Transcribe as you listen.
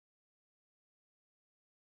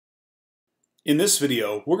In this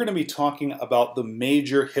video, we're going to be talking about the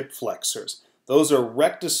major hip flexors. Those are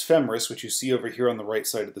rectus femoris, which you see over here on the right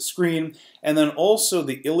side of the screen, and then also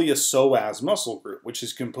the iliopsoas muscle group, which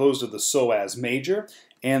is composed of the psoas major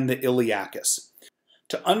and the iliacus.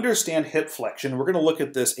 To understand hip flexion, we're going to look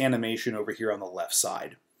at this animation over here on the left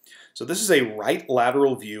side. So this is a right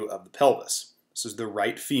lateral view of the pelvis. This is the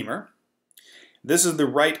right femur. This is the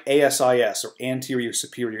right ASIS, or anterior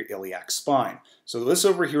superior iliac spine. So this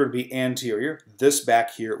over here would be anterior, this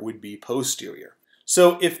back here would be posterior.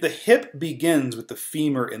 So if the hip begins with the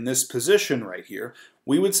femur in this position right here,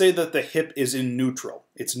 we would say that the hip is in neutral.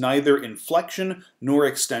 It's neither in flexion nor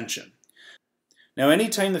extension. Now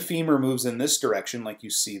anytime the femur moves in this direction, like you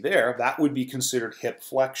see there, that would be considered hip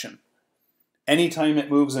flexion. Anytime it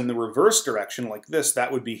moves in the reverse direction like this,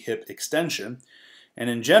 that would be hip extension. And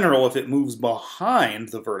in general, if it moves behind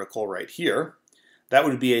the vertical right here, that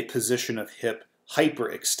would be a position of hip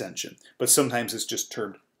hyperextension, but sometimes it's just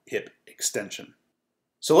termed hip extension.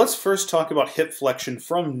 So let's first talk about hip flexion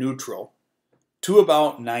from neutral to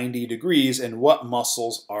about 90 degrees and what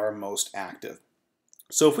muscles are most active.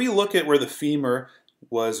 So if we look at where the femur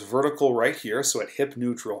was vertical right here, so at hip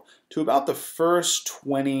neutral, to about the first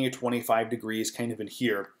 20-25 degrees kind of in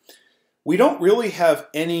here, we don't really have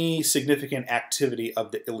any significant activity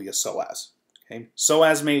of the iliopsoas. Okay?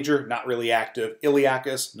 Psoas major, not really active.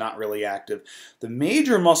 Iliacus, not really active. The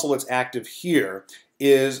major muscle that's active here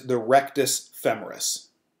is the rectus femoris,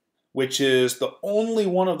 which is the only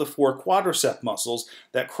one of the four quadricep muscles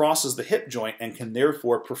that crosses the hip joint and can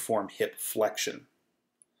therefore perform hip flexion.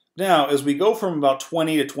 Now, as we go from about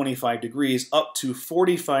 20 to 25 degrees up to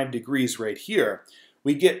 45 degrees right here,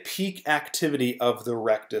 we get peak activity of the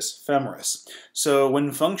rectus femoris. So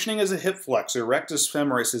when functioning as a hip flexor, rectus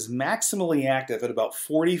femoris is maximally active at about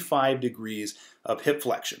 45 degrees of hip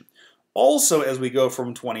flexion. Also, as we go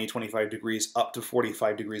from 20-25 degrees up to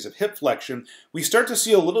 45 degrees of hip flexion, we start to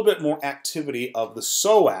see a little bit more activity of the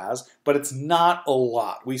psoas, but it's not a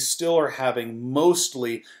lot. We still are having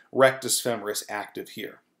mostly rectus femoris active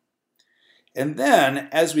here. And then,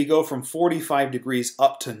 as we go from 45 degrees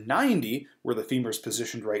up to 90, where the femur is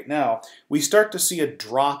positioned right now, we start to see a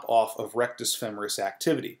drop-off of rectus femoris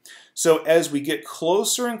activity. So as we get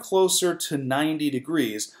closer and closer to 90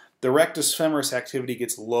 degrees, the rectus femoris activity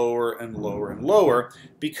gets lower and lower and lower,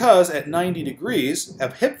 because at 90 degrees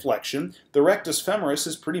of hip flexion, the rectus femoris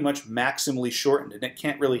is pretty much maximally shortened, and it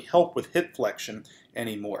can't really help with hip flexion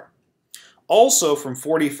anymore. Also, from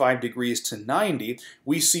 45 degrees to 90,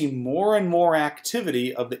 we see more and more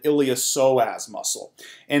activity of the iliopsoas muscle.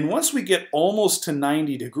 And once we get almost to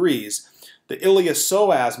 90 degrees, the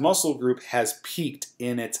iliopsoas muscle group has peaked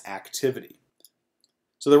in its activity.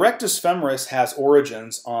 So the rectus femoris has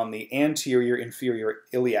origins on the anterior inferior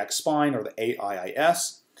iliac spine, or the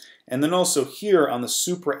AIIS, and then also here on the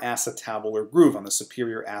supraacetabular groove, on the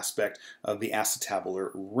superior aspect of the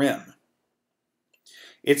acetabular rim.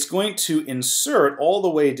 It's going to insert all the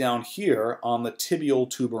way down here on the tibial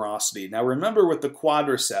tuberosity. Now remember, with the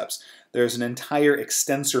quadriceps, there's an entire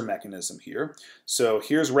extensor mechanism here. So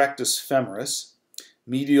here's rectus femoris.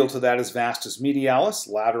 Medial to that is vastus medialis,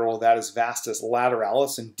 lateral to that is vastus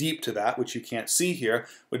lateralis, and deep to that, which you can't see here,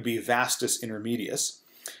 would be vastus intermedius.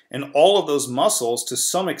 And all of those muscles, to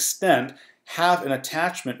some extent, have an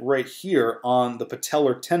attachment right here on the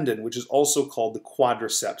patellar tendon, which is also called the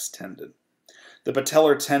quadriceps tendon. The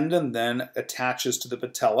patellar tendon then attaches to the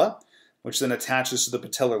patella, which then attaches to the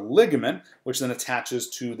patellar ligament, which then attaches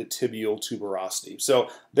to the tibial tuberosity. So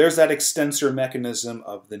there's that extensor mechanism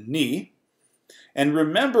of the knee. And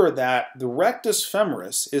remember that the rectus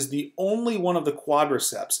femoris is the only one of the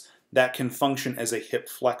quadriceps that can function as a hip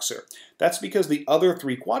flexor. That's because the other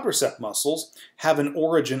three quadricep muscles have an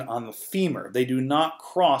origin on the femur. They do not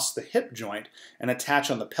cross the hip joint and attach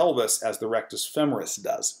on the pelvis as the rectus femoris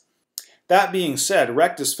does. That being said,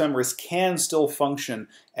 rectus femoris can still function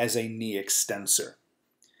as a knee extensor.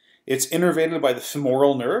 It's innervated by the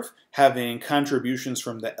femoral nerve, having contributions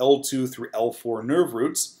from the L2 through L4 nerve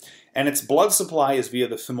roots, and its blood supply is via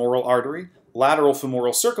the femoral artery, lateral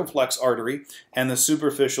femoral circumflex artery, and the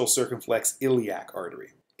superficial circumflex iliac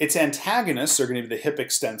artery. Its antagonists are going to be the hip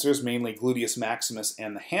extensors, mainly gluteus maximus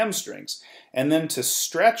and the hamstrings. And then to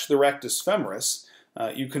stretch the rectus femoris,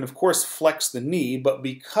 you can of course flex the knee, but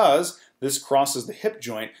because this crosses the hip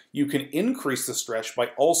joint, you can increase the stretch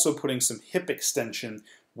by also putting some hip extension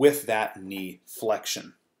with that knee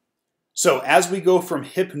flexion. So as we go from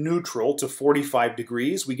hip neutral to 45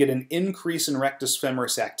 degrees, we get an increase in rectus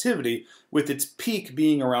femoris activity, with its peak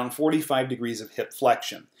being around 45 degrees of hip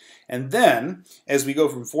flexion. And then, as we go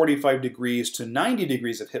from 45 degrees to 90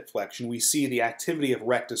 degrees of hip flexion, we see the activity of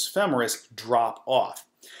rectus femoris drop off.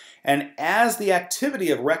 And as the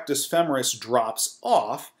activity of rectus femoris drops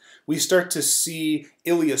off, we start to see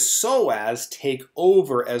Iliopsoas take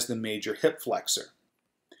over as the major hip flexor.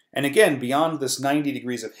 And again, beyond this 90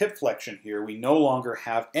 degrees of hip flexion here, we no longer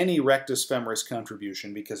have any rectus femoris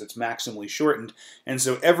contribution because it's maximally shortened. And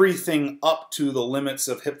so everything up to the limits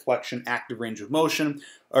of hip flexion active range of motion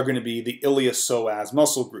are going to be the Iliopsoas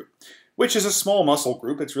muscle group, which is a small muscle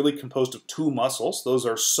group. It's really composed of two muscles. Those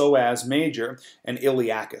are psoas major and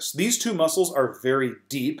iliacus. These two muscles are very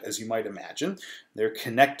deep, as you might imagine. They're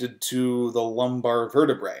connected to the lumbar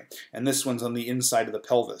vertebrae, and this one's on the inside of the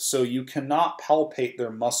pelvis. So you cannot palpate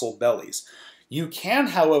their muscle bellies. You can,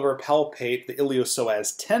 however, palpate the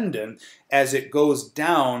iliopsoas tendon as it goes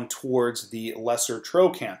down towards the lesser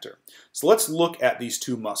trochanter. So let's look at these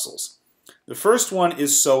two muscles. The first one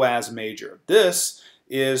is psoas major. This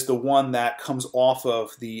is the one that comes off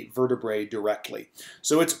of the vertebrae directly.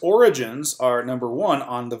 So its origins are, number one,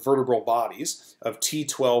 on the vertebral bodies of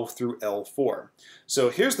T12 through L4. So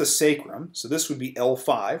here's the sacrum, so this would be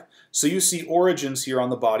L5. So you see origins here on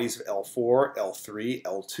the bodies of L4, L3,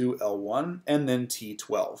 L2, L1, and then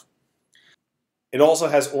T12. It also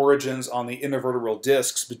has origins on the intervertebral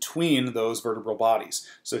discs between those vertebral bodies.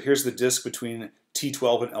 So here's the disc between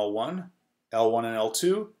T12 and L1, L1 and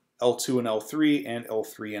L2, L2 and L3, and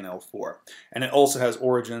L3 and L4. And it also has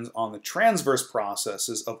origins on the transverse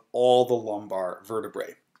processes of all the lumbar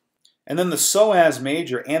vertebrae. And then the psoas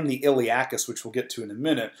major and the iliacus, which we'll get to in a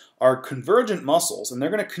minute, are convergent muscles, and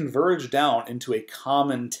they're going to converge down into a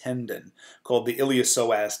common tendon called the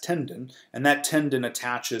iliopsoas tendon, and that tendon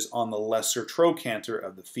attaches on the lesser trochanter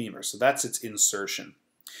of the femur. So that's its insertion.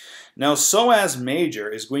 Now, psoas major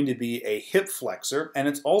is going to be a hip flexor, and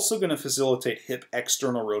it's also going to facilitate hip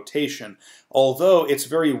external rotation, although it's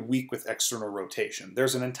very weak with external rotation.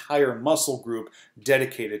 There's an entire muscle group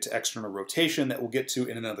dedicated to external rotation that we'll get to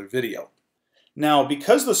in another video. Now,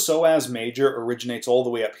 because the psoas major originates all the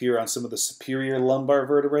way up here on some of the superior lumbar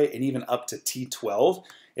vertebrae and even up to T12,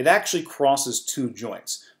 it actually crosses two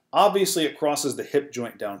joints. Obviously, it crosses the hip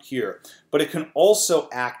joint down here, but it can also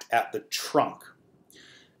act at the trunk.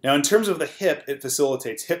 Now, in terms of the hip, it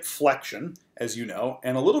facilitates hip flexion, as you know,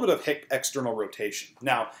 and a little bit of hip external rotation.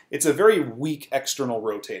 Now, it's a very weak external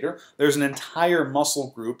rotator. There's an entire muscle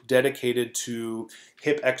group dedicated to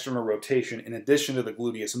hip external rotation in addition to the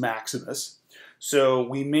gluteus maximus. So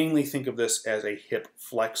we mainly think of this as a hip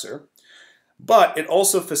flexor. But it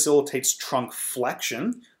also facilitates trunk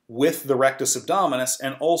flexion with the rectus abdominis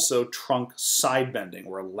and also trunk side bending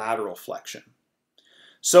or lateral flexion.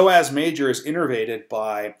 Psoas major is innervated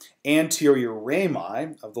by anterior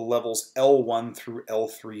rami of the levels L1 through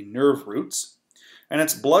L3 nerve roots, and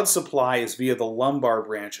its blood supply is via the lumbar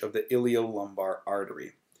branch of the iliolumbar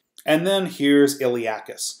artery. And then here's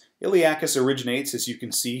iliacus. Iliacus originates, as you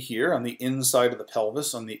can see here, on the inside of the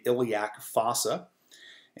pelvis, on the iliac fossa.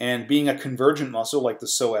 And being a convergent muscle like the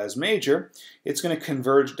psoas major, it's going to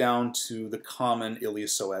converge down to the common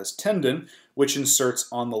iliopsoas tendon, which inserts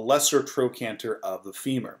on the lesser trochanter of the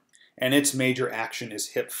femur. And its major action is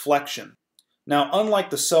hip flexion. Now, unlike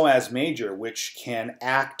the psoas major, which can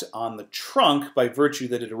act on the trunk by virtue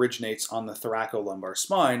that it originates on the thoracolumbar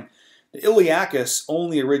spine, the iliacus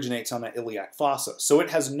only originates on the iliac fossa, so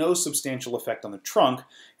it has no substantial effect on the trunk,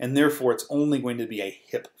 and therefore it's only going to be a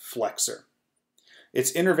hip flexor.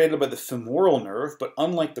 It's innervated by the femoral nerve, but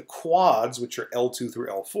unlike the quads, which are L2 through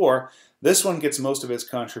L4, this one gets most of its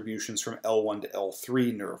contributions from L1 to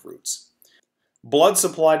L3 nerve roots. Blood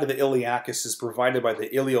supply to the iliacus is provided by the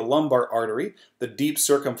iliolumbar artery, the deep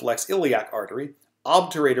circumflex iliac artery,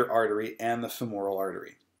 obturator artery, and the femoral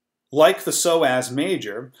artery. Like the psoas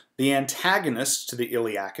major, the antagonist to the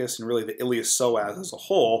iliacus, and really the iliopsoas as a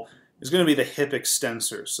whole, is going to be the hip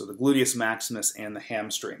extensors, so the gluteus maximus and the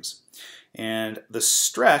hamstrings. And the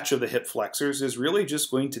stretch of the hip flexors is really just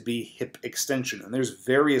going to be hip extension. And there's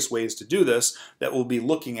various ways to do this that we'll be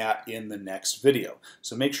looking at in the next video.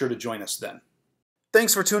 So make sure to join us then.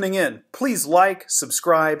 Thanks for tuning in. Please like,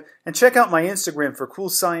 subscribe, and check out my Instagram for cool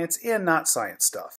science and not science stuff.